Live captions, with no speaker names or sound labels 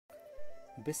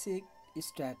Basic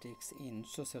statistics in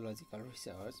sociological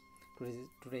research.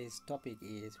 Today's topic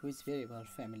is which variable,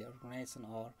 family, organization,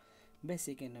 or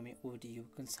basic economy would you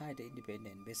consider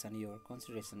independent based on your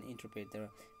consideration? Interpret the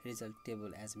result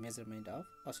table as measurement of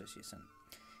association.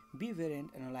 Bivariant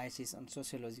analysis on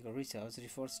sociological research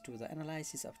refers to the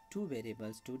analysis of two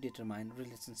variables to determine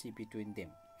relationship between them.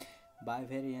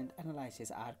 Bivariant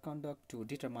analyses are conducted to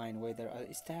determine whether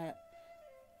a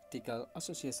statistical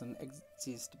association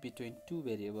exists between two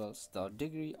variables, the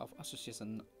degree of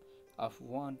association of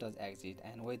one does exist,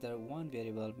 and whether one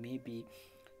variable may be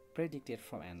predicted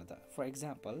from another. For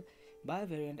example,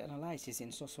 bivariant analysis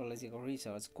in sociological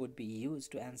research could be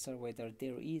used to answer whether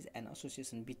there is an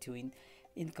association between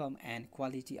income and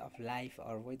quality of life,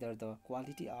 or whether the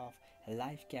quality of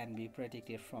life can be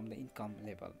predicted from the income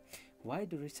level. Why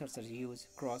do researchers use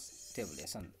cross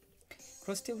tabulation?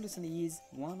 Cross-tabulation is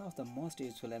one of the most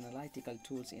useful analytical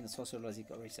tools in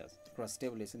sociological research.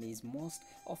 Cross-tabulation is most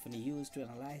often used to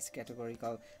analyze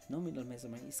categorical nominal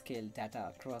measurement scale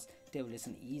data.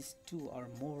 Cross-tabulation is two or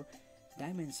more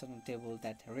dimensional table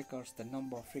that records the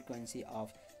number of frequency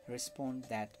of response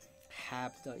that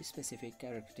have the specific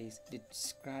characteristics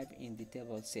described in the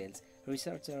table cells.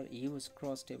 Researchers use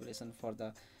cross-tabulation for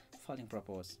the following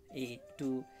purpose: A.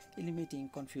 To eliminating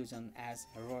confusion, as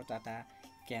raw data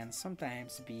can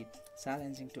sometimes be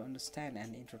challenging to understand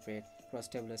and interpret.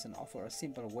 Cross-tabulation offers a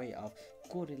simple way of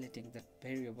correlating the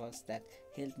variables that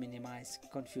help minimize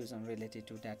confusion related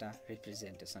to data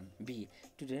representation. B.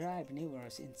 To derive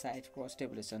numerous insight,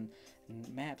 cross-tabulation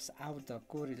maps out the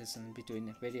correlation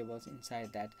between variables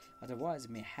inside that otherwise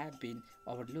may have been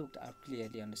overlooked or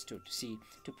clearly understood. C.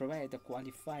 To provide the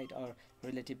qualified or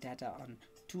relative data on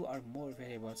two or more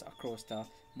variables across the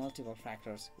multiple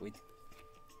factors with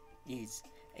is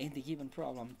in the given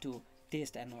problem to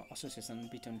test an association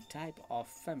between type of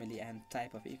family and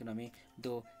type of economy,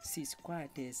 though C-square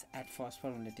tests at first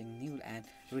formulating null and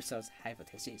research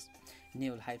hypothesis.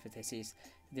 Null hypothesis: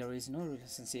 there is no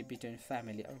relationship between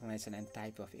family, organization, and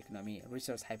type of economy.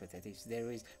 Research hypothesis: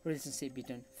 there is relationship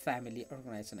between family,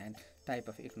 organization, and type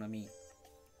of economy.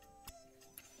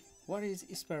 What is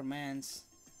Spearman's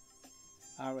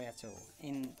RHO?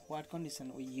 In what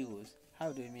condition we use?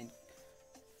 How do we mean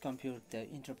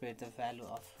interpret the value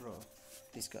of rho?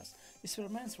 Discuss.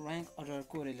 Spearman's rank order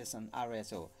correlation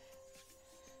RSO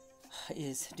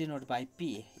is denoted by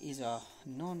P, is a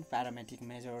non-parametric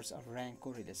measures of rank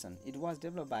correlation. It was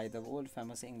developed by the world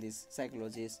famous English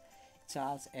psychologist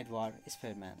Charles Edward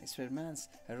Spearman. Spearman's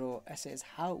rho assesses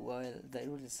how well the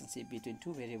relationship between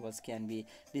two variables can be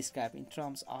described in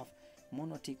terms of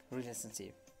monotic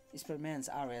relationship. Spearman's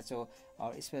RHO,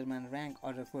 or Spearman rank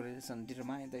order correlation,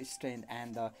 determines the strength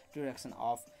and the direction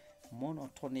of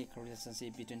monotonic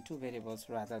relationship between two variables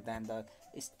rather than the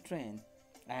strength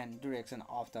and direction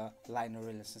of the linear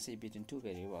relationship between two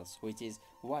variables, which is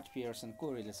what Pearson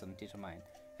correlation determines.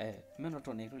 A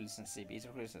monotonic relationship is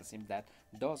a relationship that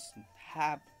does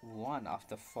have one of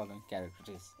the following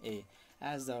characteristics: A.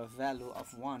 As the value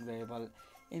of one variable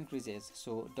increases,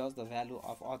 so does the value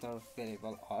of other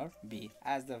variable, or B.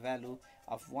 As the value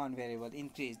of one variable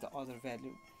increase, the other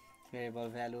variable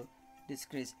value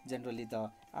decrease. Generally, the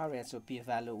RHOP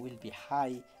value will be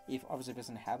high if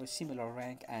observations have a similar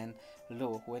rank, and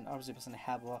low when observations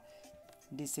have a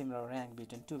dissimilar rank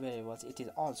between two variables. It is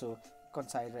also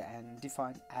considered and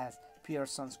defined as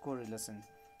Pearson's correlation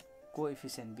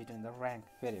coefficient between the rank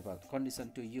variable.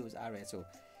 Condition to use RHO: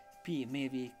 P may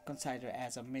be considered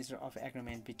as a measure of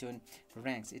agreement between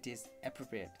ranks. It is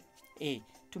appropriate: A.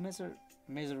 To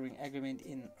measuring agreement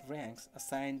in ranks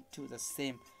assigned to the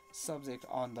same subject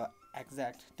on the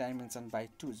exact dimension by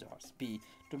two jars. B.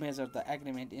 To measure the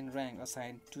agreement in rank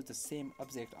assigned to the same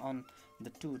object on the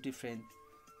two different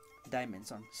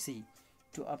dimensions. C.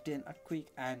 To obtain a quick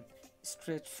and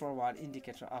straightforward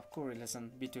indicator of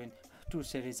correlation between two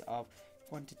series of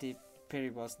quantitative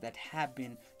variables that have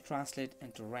been translated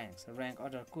into ranks. Rank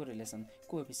order correlation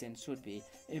coefficient should be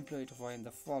employed when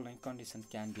the following condition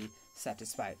can be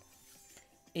satisfied: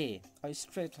 A. A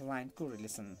straight line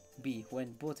correlation. B.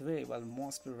 When both variables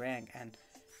must be ranked and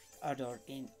ordered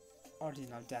in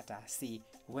ordinal data. C.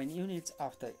 When units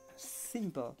of the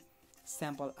simple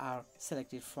sample are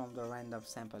selected from the random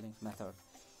sampling method.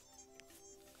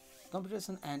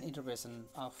 Computation and interpretation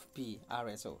of P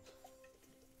RSO.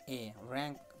 A.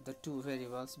 Rank the two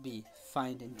variables. B.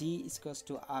 Find D is equals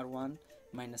to R1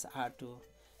 minus R2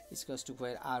 is equals to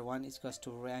where R1 is equals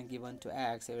to rank given to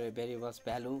X, every variable's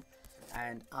value,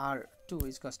 and R2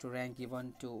 is equals to rank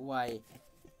given to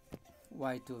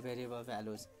Y2 variable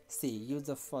values. C. Use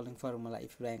the following formula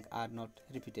if rank are not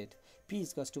repeated. P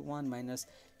is equals to 1 minus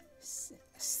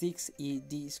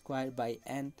 6ed squared by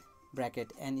n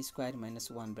bracket n squared minus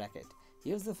 1 bracket.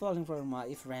 Use the following formula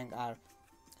if rank are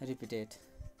repeated,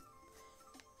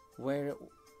 where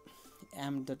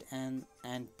m dot n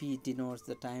and p denotes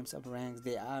the times of ranks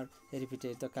they are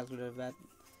repeated. The calculated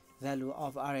value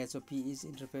of RHOP is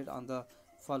interpreted on the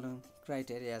following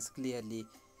criteria as clearly: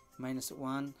 minus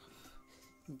 1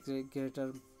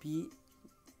 greater p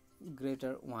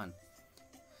greater 1.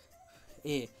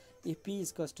 A. If p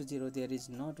is equals to 0, there is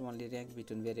not only rank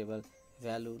between variable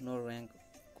value nor rank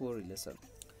correlation.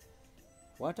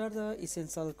 What are the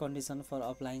essential conditions for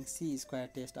applying C-square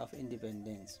test of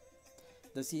independence?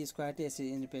 The C-square test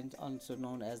is independent, also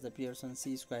known as the Pearson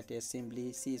C-square test.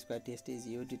 Simply, C-square test is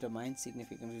used to determine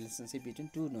significant relationship between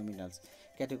two nominals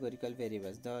categorical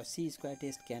variables. The C-square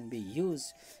test can be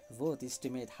used both to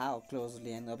estimate how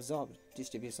closely an observed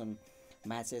distribution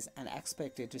matches an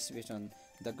expected distribution,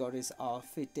 the goddess of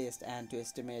fit test, and to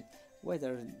estimate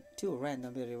whether two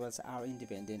random variables are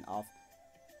independent of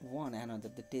one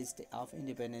another. The test of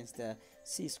independence, the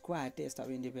C-square test of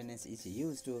independence, is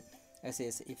used to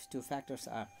assess if two factors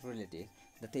are related.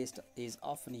 The test is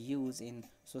often used in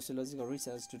sociological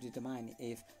research to determine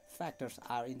if factors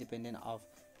are independent of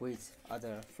each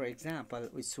other. For example,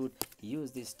 we should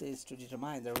use this test to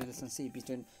determine the relationship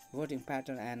between voting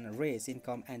pattern and race,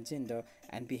 income and gender,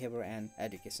 and behavior and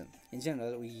education. In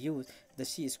general, we use the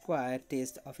C-square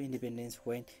test of independence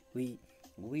when we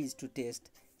wish to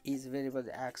test is variable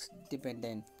X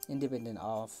independent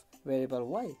of variable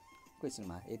Y? Question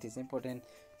mark. It is important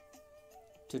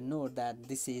to note that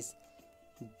this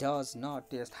does not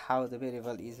test how the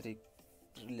variable is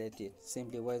related,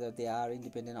 simply whether they are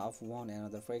independent of one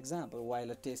another. For example, while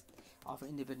a test of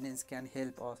independence can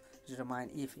help us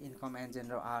determine if income and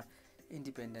gender are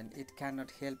independent, it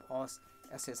cannot help us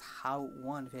assess how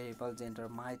one variable gender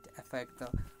might affect the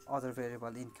other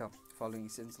variable income. Following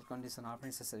essential conditions are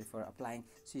necessary for applying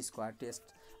C-square test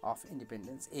of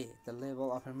independence. A. The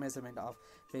level of measurement of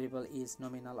variable is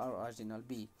nominal or original.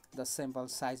 B. The sample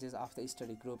sizes of the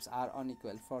study groups are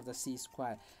unequal. For the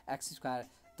C-square, X-square,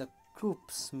 the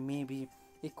groups may be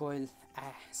equal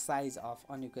size of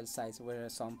unequal size,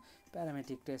 whereas some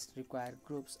parametric tests require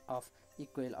groups of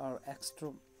equal or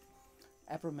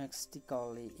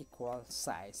approximately equal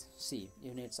size. C.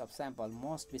 Units of sample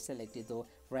must be selected through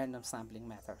random sampling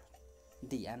method.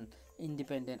 D. An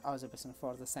independent observation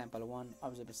for the sample. One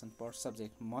observation per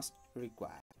subject must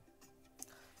require.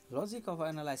 Logic of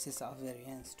analysis of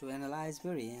variance. To analyze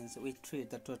variance, we treat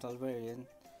the total variance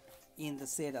in the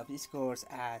set of scores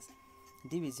as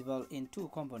divisible in two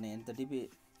components. The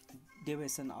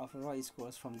deviation of raw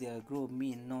scores from their group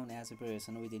mean known as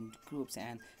variation within groups,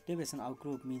 and deviation of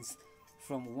group means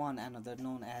from one another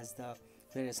known as the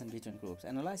variation between groups.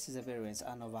 Analysis of variance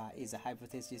ANOVA is a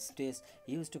hypothesis test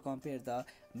used to compare the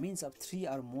means of three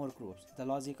or more groups. The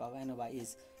logic of ANOVA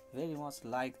is very much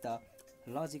like the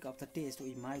logic of the test.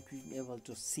 We might be able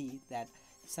to see that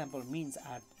sample means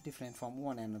are different from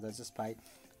one another just by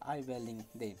eyeballing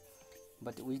them,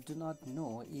 but we do not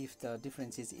know if the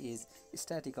differences is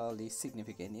statistically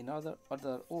significant. In other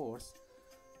words,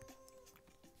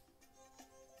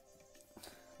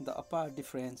 the apparent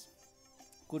difference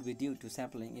could be due to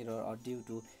sampling error or due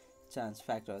to chance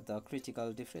factor. The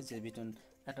critical differences between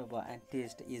ANOVA and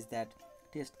test is that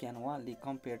test can only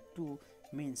compare two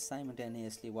means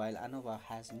simultaneously, while ANOVA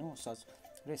has no such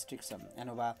restriction.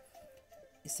 ANOVA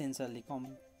essentially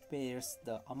compares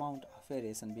the amount of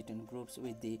variation between groups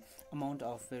with the amount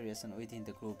of variation within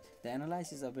the group. The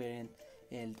analysis of variance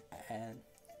yield an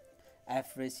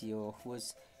F ratio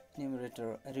whose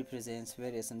numerator represents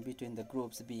variation between the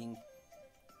groups being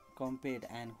compared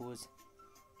and whose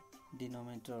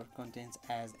denominator contains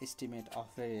as estimate of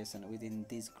variation within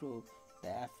this group. The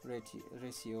F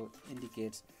ratio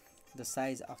indicates the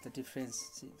size of the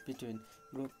difference between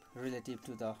group relative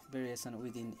to the variation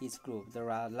within each group. The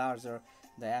larger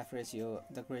the F ratio,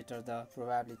 the greater the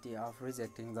probability of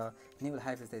rejecting the null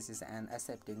hypothesis and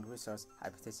accepting research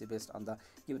hypothesis based on the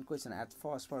given question. At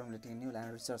first, formulating null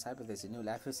and research hypothesis. Null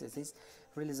hypothesis,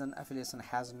 religion affiliation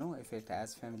has no effect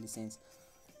as family, since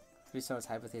research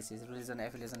hypothesis, religion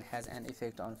affiliation has an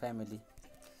effect on family.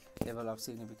 Level of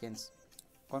significance.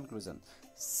 Conclusion.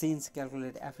 Since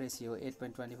calculated F ratio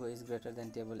 8.24 is greater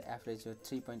than table F ratio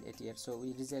 3.88, so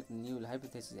we reject null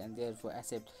hypothesis and therefore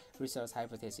accept research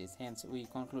hypothesis. Hence, we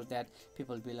conclude that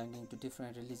people belonging to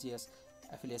different religious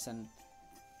affiliation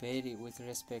vary with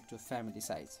respect to family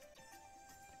size.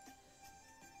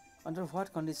 Under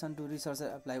what condition do researchers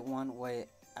apply one-way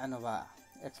ANOVA?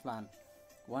 Explain.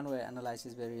 One-way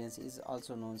analysis variance is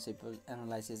also known simple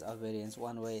analysis of variance.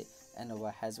 One-way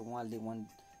ANOVA has only one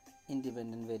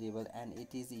independent variable, and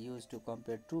it is used to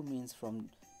compare two means from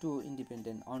two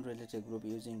independent unrelated group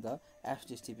using the F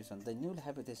distribution. The null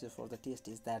hypothesis for the test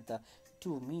is that the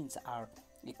two means are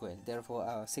equal.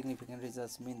 Therefore, significant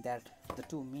results mean that the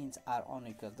two means are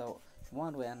unequal. The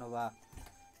one-way ANOVA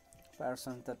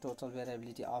person the total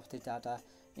variability of the data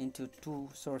into two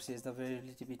sources, the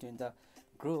variability between the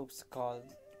groups called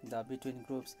the between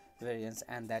groups variance,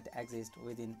 and that exists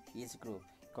within each group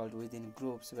called within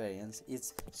groups variance.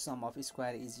 Its sum of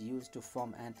square is used to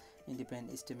form an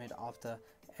independent estimate of the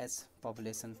S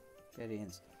population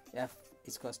variance. F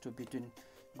is equals to between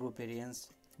group variance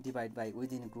divided by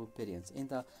within group variance. In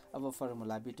the above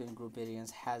formula, between group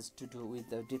variance has to do with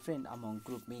the difference among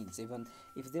group means. Even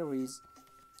if there is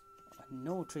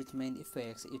no treatment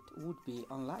effects, it would be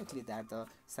unlikely that the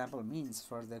sample means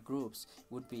for the groups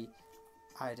would be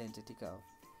identical.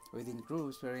 Within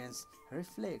groups, variance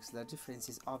reflects the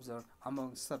differences observed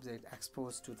among subjects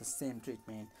exposed to the same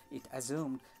treatment. It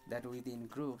assumed that within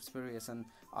groups, variation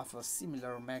of a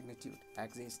similar magnitude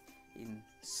exists in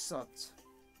such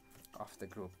of the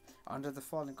group. Under the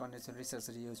following condition,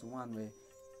 researchers use one-way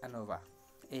ANOVA.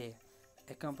 A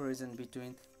comparison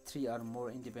between three or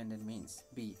more independent means.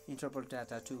 B. Interpret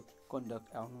data to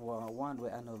conduct a one-way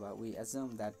ANOVA. We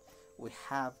assume that we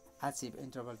have achieved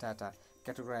interval data.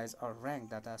 Categorize or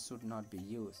rank data should not be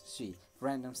used. C.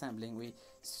 Random sampling. We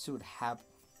should have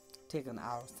taken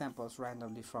our samples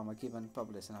randomly from a given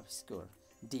population of score.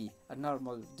 D. A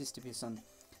normal distribution.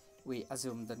 We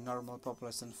assume the normal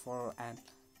population for an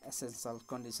essential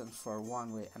condition for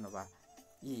one-way ANOVA.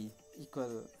 E.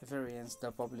 Equal variance.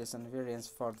 The population variance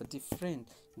for the different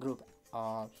group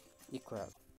are equal.